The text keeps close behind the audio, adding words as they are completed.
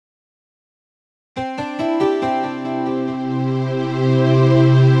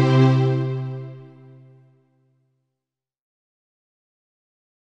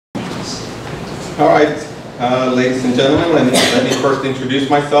All right, ladies and gentlemen, let me first introduce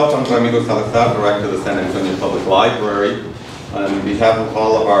myself. I'm Ramiro Salazar, Director of the San Antonio Public Library. On behalf of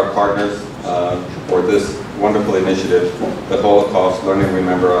all of our partners for this wonderful initiative, the Holocaust Learn and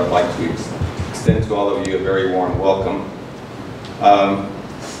Remember, I'd like to extend to all of you a very warm welcome.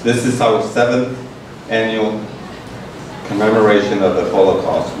 This is our 7th annual commemoration of the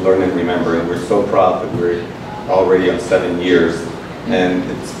Holocaust Learn and Remember, and we're so proud that we're already on 7 years. And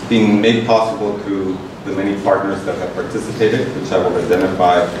it's being made possible through the many partners that have participated, which I will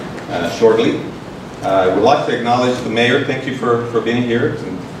identify shortly. I would like to acknowledge the mayor. Thank you for being here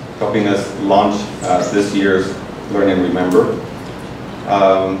and helping us launch this year's Learn and Remember.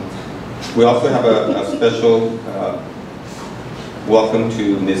 We also have a special welcome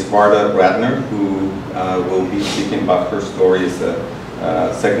to Ms. Varda Ratner, who will be speaking about her story as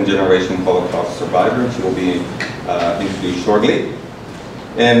a second-generation Holocaust survivor. She will be introduced shortly.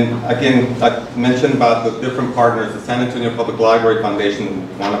 And again, I mentioned about the different partners, the San Antonio Public Library Foundation,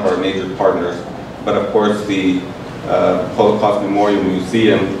 one of our major partners, but of course the Holocaust Memorial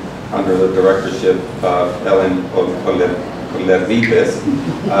Museum under the directorship of Ollervidez.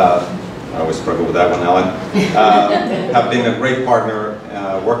 I always struggle with that one, Ellen. Have been a great partner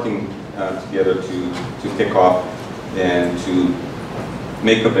working together to kick off and to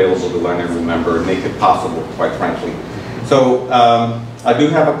make available the Learn and Remember, and make it possible, quite frankly. So I do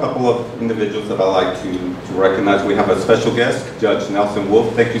have a couple of individuals that I'd like to recognize. We have a special guest, Judge Nelson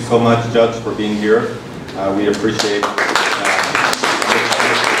Wolf. Thank you so much, Judge, for being here. We appreciate not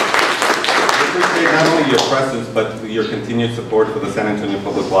only your presence, but your continued support for the San Antonio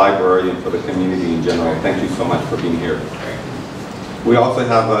Public Library and for the community in general. Thank you so much for being here. We also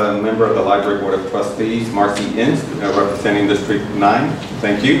have a member of the Library Board of Trustees, Marcy Inst, representing District 9.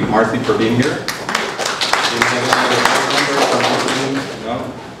 Thank you, Marcy, for being here.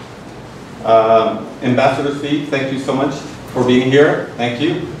 Ambassador Steve, thank you so much for being here. Thank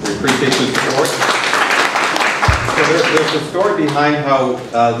you. We appreciate your support. So there's a story behind how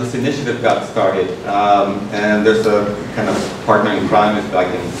this initiative got started. And there's a kind of partner in crime, if I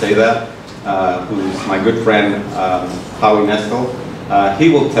can say that, who's my good friend, Howie Nestel. He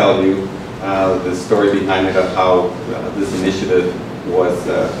will tell you the story behind it, of how this initiative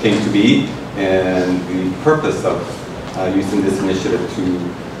came to be, and the purpose of using this initiative to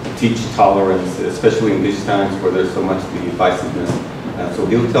teach tolerance, especially in these times where there's so much divisiveness. So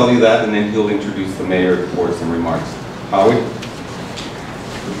he'll tell you that, and then he'll introduce the mayor for some remarks. Howie?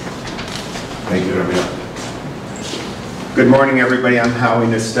 Thank you, Ramiro. Good morning, everybody. I'm Howie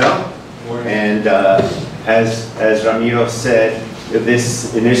Nestel. And as Ramiro said,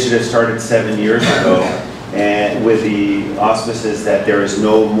 this initiative started 7 years ago, and with the auspices that there is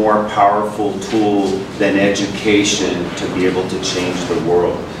no more powerful tool than education to be able to change the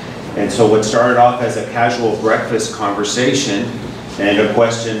world. And so what started off as a casual breakfast conversation and a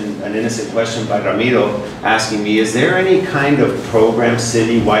question, an innocent question by Ramiro asking me, is there any kind of program,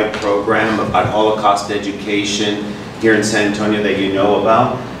 citywide program about Holocaust education here in San Antonio that you know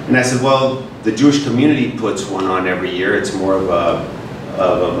about? And I said, well, the Jewish community puts one on every year. It's more of a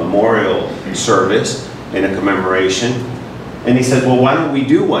memorial service and a commemoration. And he said, well, why don't we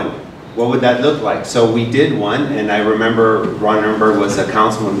do one? What would that look like? So we did one, and I remember Ron Nirenberg was a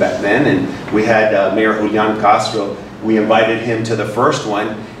councilman back then, and we had Mayor Julian Castro. We invited him to the first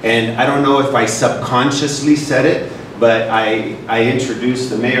one, and I don't know if I subconsciously said it, but I introduced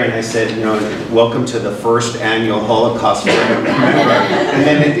the mayor and I said, you know, welcome to the first annual Holocaust Learn and Remember. And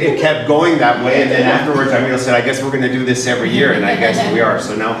then it kept going that way, and then afterwards Ramiro said, I guess we're going to do this every year, and I guess we are.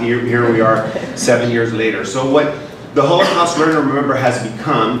 So now here we are 7 years later. So what the Holocaust Learn and Remember has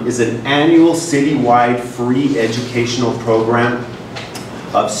become is an annual citywide free educational program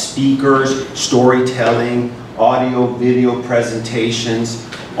of speakers, storytelling, audio, video presentations,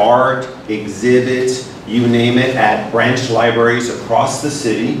 art, exhibits, you name it, at branch libraries across the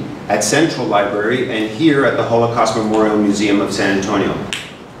city, at Central Library, and here at the Holocaust Memorial Museum of San Antonio.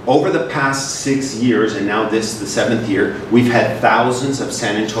 Over the past 6 years, and now this, the 7th year, we've had thousands of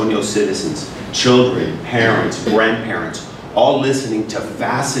San Antonio citizens, children, parents, grandparents, all listening to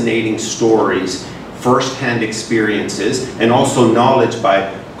fascinating stories, first-hand experiences, and also knowledge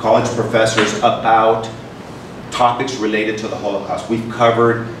by college professors about topics related to the Holocaust. We've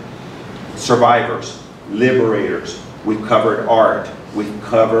covered survivors, liberators, we've covered art, we've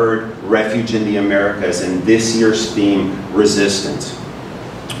covered refuge in the Americas, and this year's theme, resistance.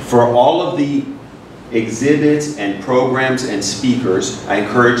 For all of the exhibits and programs and speakers, I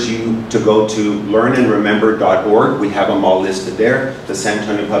encourage you to go to learnandremember.org. We have them all listed there. The San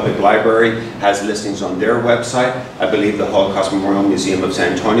Antonio Public Library has listings on their website. I believe the Holocaust Memorial Museum of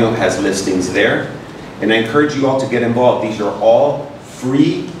San Antonio has listings there. And I encourage you all to get involved. These are all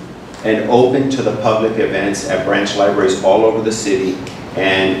free and open to the public events at branch libraries all over the city,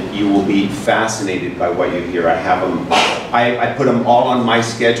 and you will be fascinated by what you hear. I have them, I put them all on my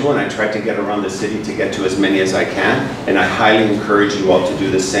schedule, and I try to get around the city to get to as many as I can, and I highly encourage you all to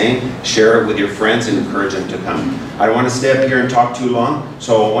do the same. Share it with your friends and encourage them to come. I don't want to stay up here and talk too long,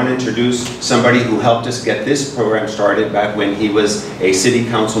 so I want to introduce somebody who helped us get this program started back when he was a city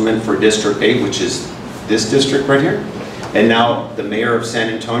councilman for District 8, which is this district right here. And now the mayor of San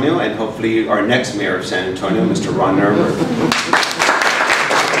Antonio, and hopefully our next mayor of San Antonio, Mr. Ron Nirenberg.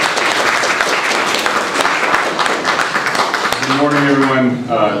 Good morning, everyone.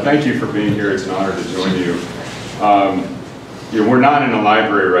 Thank you for being here. It's an honor to join you. We're not in a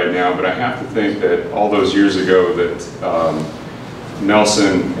library right now, but I have to think that all those years ago that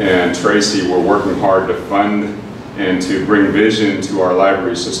Nelson and Tracy were working hard to fund and to bring vision to our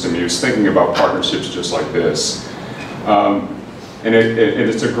library system. He was thinking about partnerships just like this. And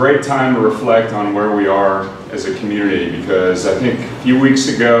it's a great time to reflect on where we are as a community, because I think a few weeks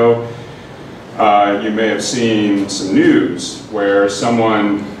ago you may have seen some news where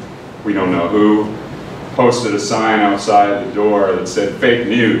someone, we don't know who, posted a sign outside the door that said "fake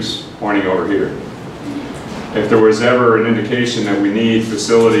news" pointing over here. If there was ever an indication that we need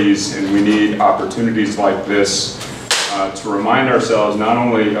facilities and we need opportunities like this to remind ourselves not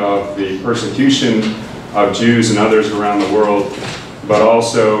only of the persecution of Jews and others around the world, but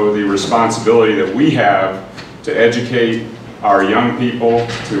also the responsibility that we have to educate our young people,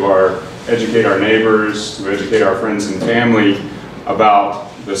 to educate our neighbors, to educate our friends and family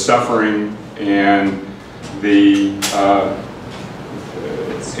about the suffering and the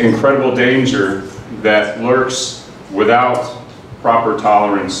incredible danger that lurks without proper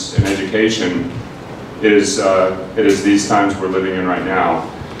tolerance and education. It is these times we're living in right now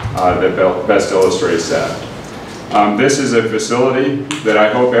that best illustrates that. This is a facility that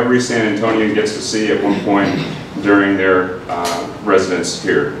I hope every San Antonian gets to see at one point during their residence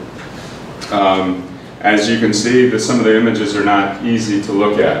here. As you can see, some of the images are not easy to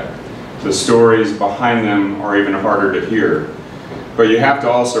look at. The stories behind them are even harder to hear. But you have to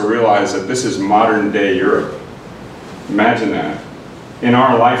also realize that this is modern day Europe. Imagine that. In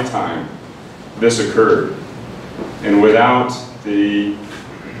our lifetime, this occurred. And without the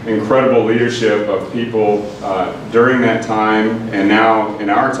incredible leadership of people during that time and now in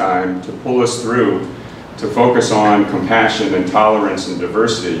our time to pull us through, to focus on compassion and tolerance and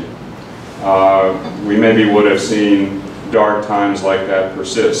diversity, we maybe would have seen dark times like that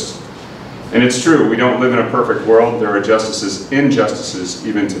persist. And it's true, we don't live in a perfect world. There are injustices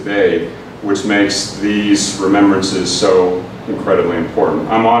even today, which makes these remembrances so incredibly important.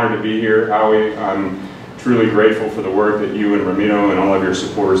 I'm honored to be here, Howie. I'm truly grateful for the work that you and Ramiro and all of your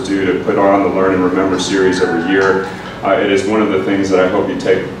supporters do to put on the Learn and Remember series every year. It is one of the things that I hope you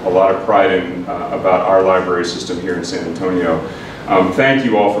take a lot of pride in about our library system here in San Antonio. Thank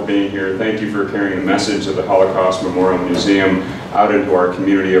you all for being here. Thank you for carrying the message of the Holocaust Memorial Museum out into our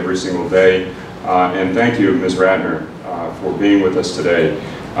community every single day. And thank you, Ms. Ratner, for being with us today.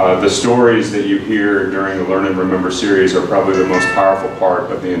 The stories that you hear during the Learn and Remember series are probably the most powerful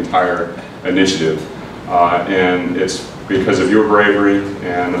part of the entire initiative. And it's because of your bravery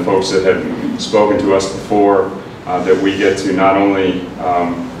and the folks that have spoken to us before that we get to not only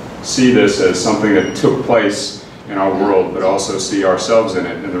see this as something that took place in our world, but also see ourselves in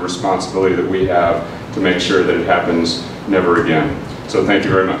it and the responsibility that we have to make sure that it happens never again. So thank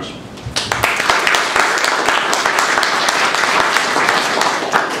you very much.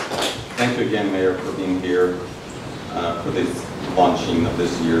 Thank you again, Mayor, for being here for this launching of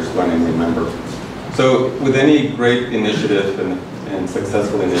this year's Learn and Remember. So with any great initiative and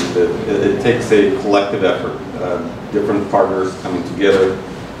successful initiative, it takes a collective effort, different partners coming together.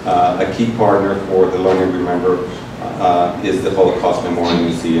 A key partner for the Learn and Remember is the Holocaust Memorial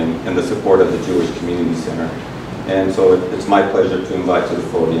Museum and the support of the Jewish Community Center. And so it's my pleasure to invite to the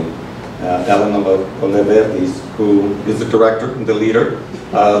podium Ollervidez, who is the director, the leader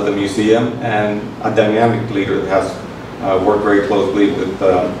of the museum, and a dynamic leader that has worked very closely with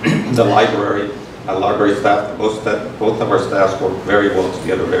the library staff. Both of our staffs work very well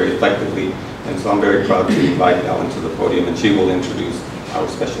together, very effectively, and so I'm very proud to invite Ellen to the podium, and she will introduce our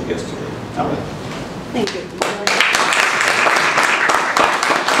special guest today. Ellen. Thank you.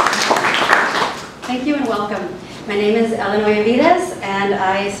 Thank you and welcome. My name is Ilona Haendel, and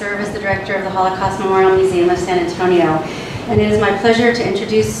I serve as the director of the Holocaust Memorial Museum of San Antonio. And it is my pleasure to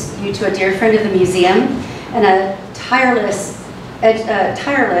introduce you to a dear friend of the museum and a tireless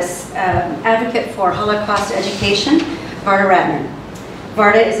advocate for Holocaust education, Varda Ratner.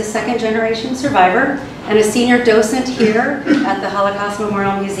 Varda is a second-generation survivor and a senior docent here at the Holocaust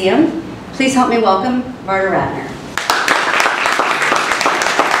Memorial Museum. Please help me welcome Varda Ratner.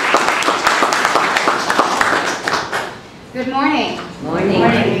 Good morning. Morning.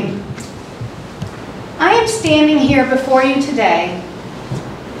 Morning. I am standing here before you today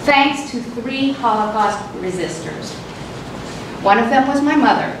thanks to 3 Holocaust resistors. One of them was my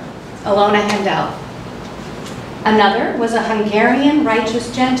mother, Ilona Haendel. Another was a Hungarian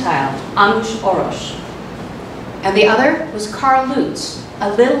righteous Gentile, Anush Orosz. And the other was Karl Lutz,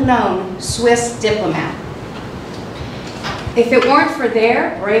 a little-known Swiss diplomat. If it weren't for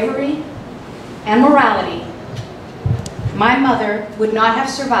their bravery and morality, my mother would not have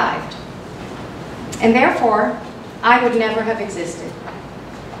survived, and therefore, I would never have existed.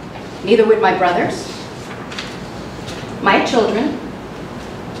 Neither would my brothers, my children,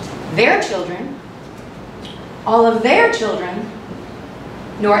 their children, all of their children,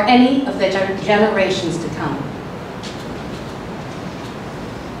 nor any of the generations to come.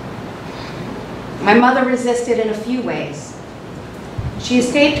 My mother resisted in a few ways. She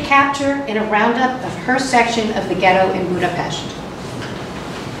escaped capture in a roundup of her section of the ghetto in Budapest.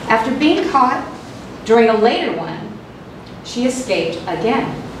 After being caught during a later one, she escaped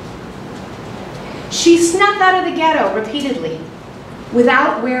again. She snuck out of the ghetto repeatedly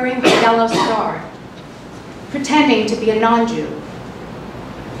without wearing a yellow star, pretending to be a non-Jew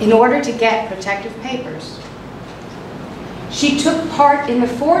in order to get protective papers. She took part in the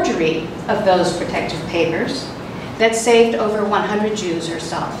forgery of those protective papers that saved over 100 Jews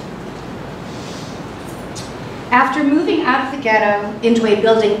herself. After moving out of the ghetto into a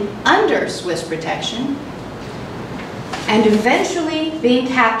building under Swiss protection, and eventually being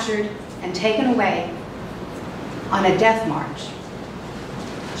captured and taken away on a death march,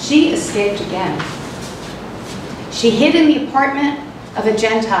 she escaped again. She hid in the apartment of a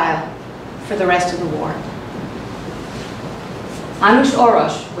Gentile for the rest of the war. Anush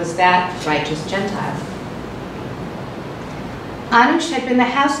Orosz was that righteous Gentile. Anush had been the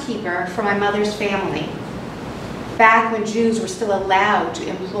housekeeper for my mother's family, back when Jews were still allowed to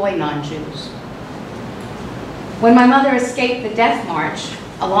employ non-Jews. When my mother escaped the death march,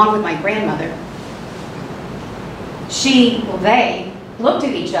 along with my grandmother, they looked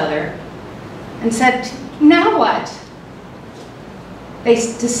at each other and said, "Now what?" They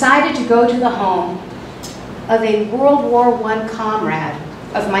decided to go to the home of a World War I comrade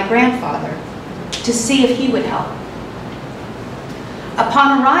of my grandfather to see if he would help.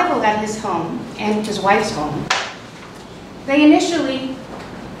 Upon arrival at his home and his wife's home, they initially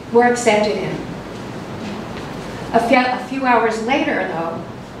were accepted in. A few hours later, though,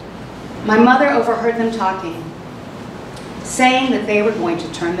 my mother overheard them talking, saying that they were going to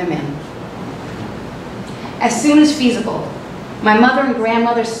turn them in. As soon as feasible, my mother and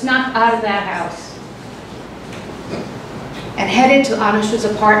grandmother snuck out of that house and headed to Anush's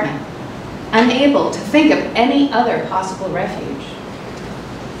apartment, unable to think of any other possible refuge.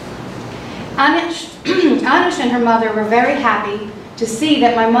 Anush and her mother were very happy to see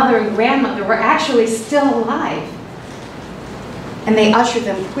that my mother and grandmother were actually still alive, and they ushered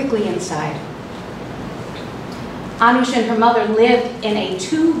them quickly inside. Anush and her mother lived in a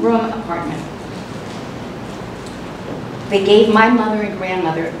 2-room apartment. They gave my mother and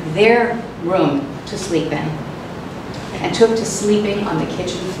grandmother their room to sleep in and took to sleeping on the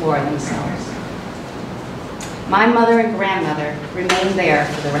kitchen floor themselves. My mother and grandmother remained there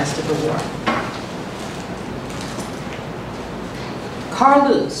for the rest of the war. Karl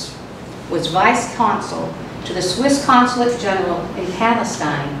Lutz was vice consul to the Swiss Consulate General in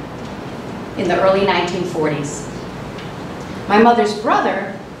Palestine in the early 1940s. My mother's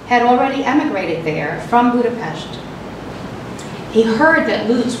brother had already emigrated there from Budapest. He heard that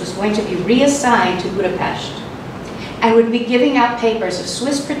Lutz was going to be reassigned to Budapest and would be giving out papers of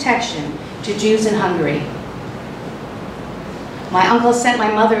Swiss protection to Jews in Hungary. My uncle sent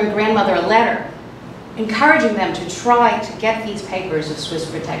my mother and grandmother a letter encouraging them to try to get these papers of Swiss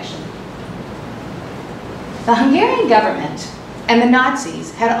protection. The Hungarian government and the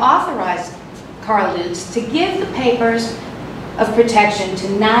Nazis had authorized Karl Lutz to give the papers of protection to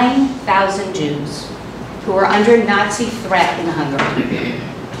 9,000 Jews who were under Nazi threat in Hungary.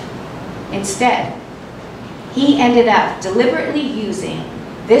 Instead, he ended up deliberately using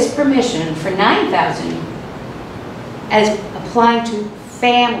this permission for 9,000 as applying to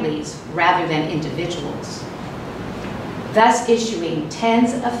families rather than individuals. thus issuing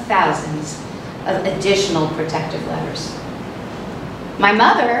tens of thousands of additional protective letters. My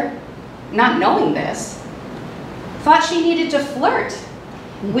mother, not knowing this, thought she needed to flirt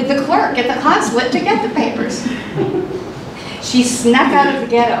with the clerk at the consulate to get the papers. She snuck out of the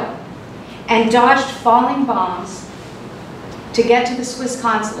ghetto and dodged falling bombs to get to the Swiss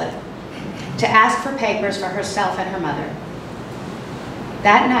consulate to ask for papers for herself and her mother.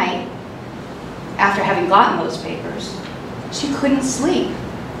 That night, after having gotten those papers, she couldn't sleep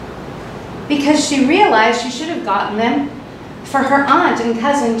because she realized she should have gotten them for her aunt and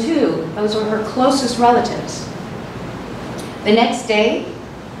cousin too. Those were her closest relatives. The next day,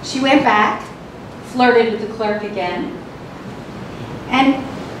 she went back, flirted with the clerk again, and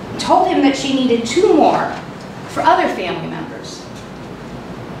told him that she needed 2 more for other family members.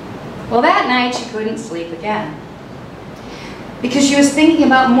 Well, that night she couldn't sleep again because she was thinking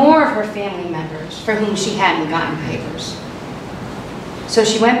about more of her family members for whom she hadn't gotten papers. So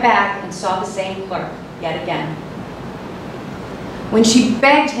she went back and saw the same clerk yet again. When she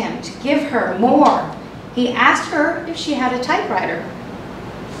begged him to give her more, he asked her if she had a typewriter.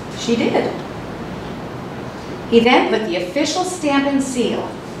 She did. He then put the official stamp and seal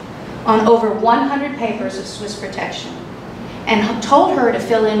on over 100 papers of Swiss protection and told her to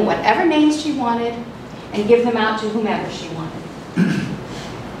fill in whatever names she wanted and give them out to whomever she wanted.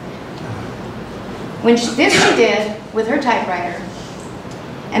 This she did with her typewriter,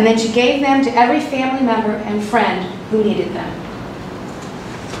 and then she gave them to every family member and friend who needed them.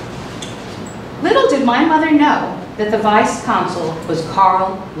 Little did my mother know that the vice consul was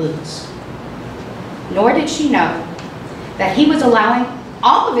Karl Lutz. Nor did she know that he was allowing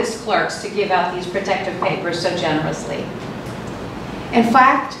all of his clerks to give out these protective papers so generously. In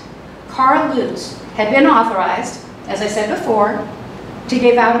fact, Karl Lutz had been authorized, as I said before, to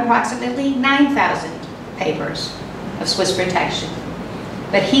give out approximately 9,000 papers of Swiss protection.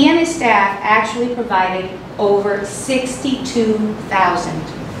 But he and his staff actually provided over 62,000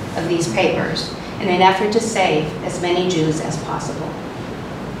 of these papers in an effort to save as many Jews as possible.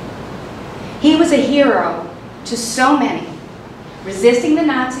 He was a hero to so many, resisting the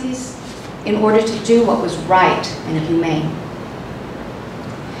Nazis in order to do what was right and humane.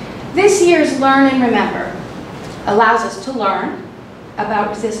 This year's Learn and Remember allows us to learn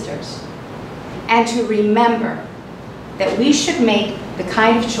about resistors and to remember that we should make the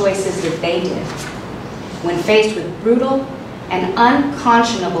kind of choices that they did when faced with brutal and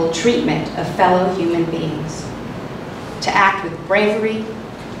unconscionable treatment of fellow human beings, to act with bravery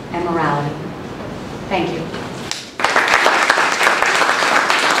and morality. Thank you.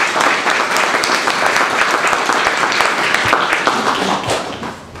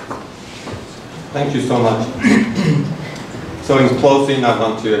 Thank you so much. So in closing, I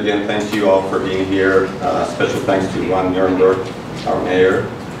want to again thank you all for being here. Special thanks to Ron Nirenberg, our mayor.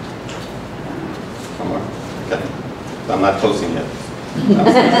 Somewhere? Okay. So I'm not closing yet.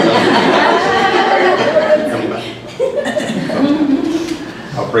 Coming back. Okay.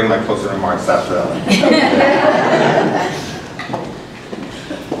 I'll bring my closing remarks after that.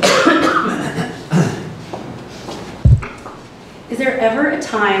 Is there ever a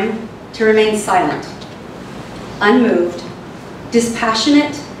time to remain silent, unmoved,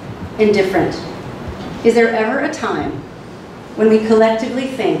 dispassionate, indifferent? Is there ever a time when we collectively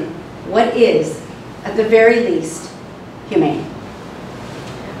think what is, at the very least, humane?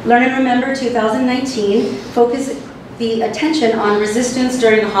 Learn and Remember 2019 focused the attention on resistance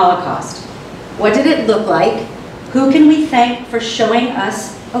during the Holocaust. What did it look like? Who can we thank for showing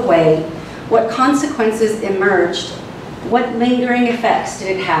us a way? What consequences emerged? What lingering effects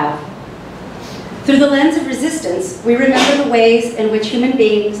did it have? Through the lens of resistance, we remember the ways in which human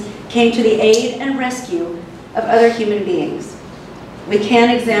beings came to the aid and rescue of other human beings. We can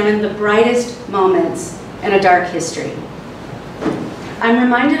examine the brightest moments in a dark history. I'm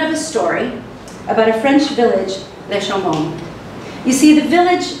reminded of a story about a French village, Les Chaumont. You see, the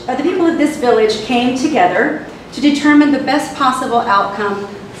people of this village came together to determine the best possible outcome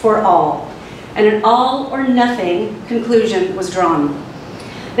for all, and an all or nothing conclusion was drawn.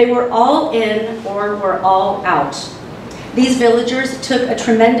 They were all in or were all out. These villagers took a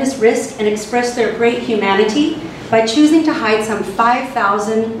tremendous risk and expressed their great humanity by choosing to hide some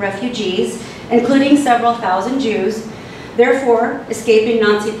 5,000 refugees, including several thousand Jews, therefore escaping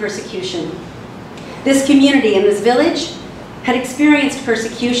Nazi persecution. This community in this village had experienced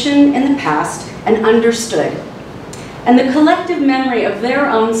persecution in the past and understood. And the collective memory of their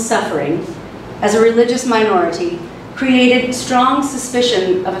own suffering as a religious minority created strong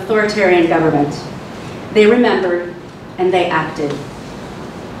suspicion of authoritarian government. They remembered and they acted.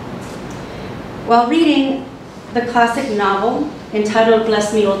 While reading the classic novel entitled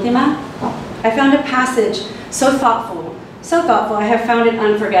Bless Mi Ultima, I found a passage so thoughtful, I have found it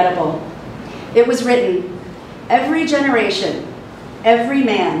unforgettable. It was written, "Every generation, every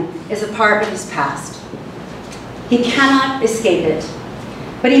man is a part of his past. He cannot escape it,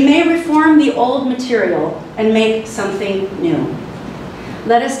 but he may reform the old material and make something new.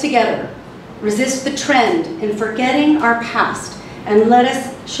 Let us together resist the trend in forgetting our past, and let us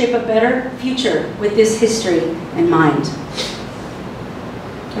shape a better future with this history in mind."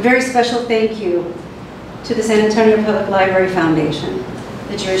 A very special thank you to the San Antonio Public Library Foundation,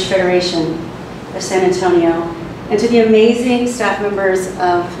 the Jewish Federation of San Antonio, and to the amazing staff members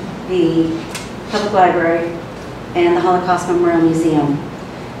of the Public Library and the Holocaust Memorial Museum,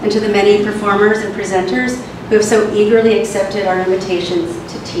 and to the many performers and presenters who have so eagerly accepted our invitations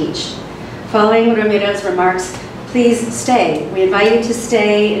to teach. Following Ramiro's remarks, please stay. We invite you to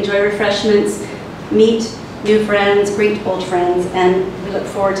stay, enjoy refreshments, meet new friends, greet old friends, and we look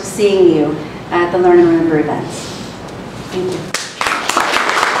forward to seeing you at the Learn and Remember events. Thank you.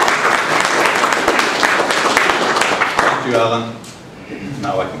 Thank you, Ellen.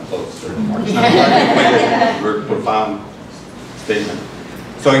 Now I can close the remarks. Very profound statement.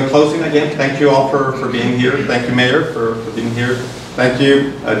 So in closing, again, thank you all for being here. Thank you, Mayor, for being here. Thank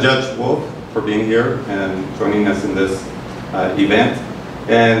you, Judge Wolf, for being here and joining us in this event.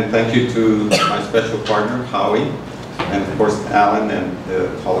 And thank you to my special partner, Howie, and of course, Alan and the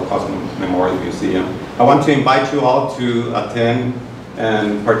Holocaust Memorial Museum. I want to invite you all to attend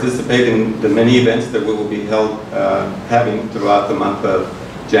and participate in the many events that we will be having throughout the month of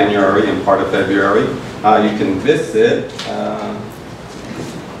January and part of February. You can visit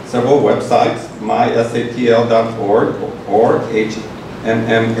several websites, mysatl.org or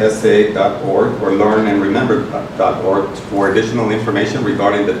hmmsa.org or learnandremember.org for additional information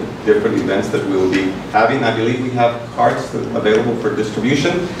regarding the different events that we will be having. I believe we have cards available for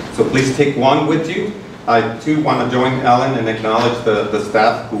distribution, so please take one with you. I too want to join Ellen and acknowledge the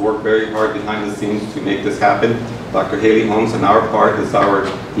staff who work very hard behind the scenes to make this happen. Dr. Haley Holmes on our part is our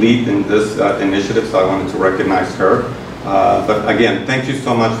lead in this initiative, so I wanted to recognize her. But again, thank you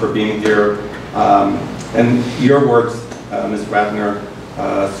so much for being here. And your words, Ms. Ratner,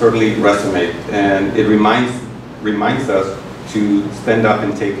 certainly resonate, and it reminds us to stand up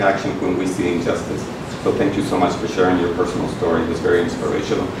and take action when we see injustice. So thank you so much for sharing your personal story. It was very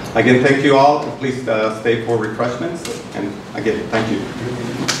inspirational. Again, thank you all. Please stay for refreshments. And again, thank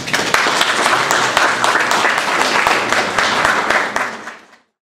you.